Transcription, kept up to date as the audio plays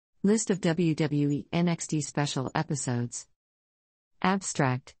List of WWE NXT special episodes.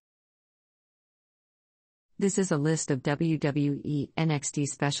 Abstract. This is a list of WWE NXT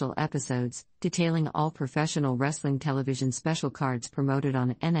special episodes, detailing all professional wrestling television special cards promoted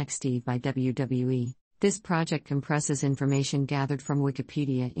on NXT by WWE. This project compresses information gathered from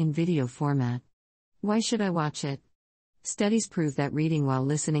Wikipedia in video format. Why should I watch it? Studies prove that reading while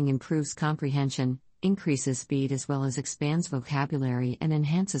listening improves comprehension, increases speed as well as expands vocabulary and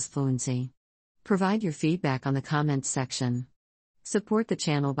enhances fluency. Provide your feedback on the comments section. Support the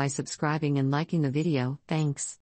channel by subscribing and liking the video, thanks.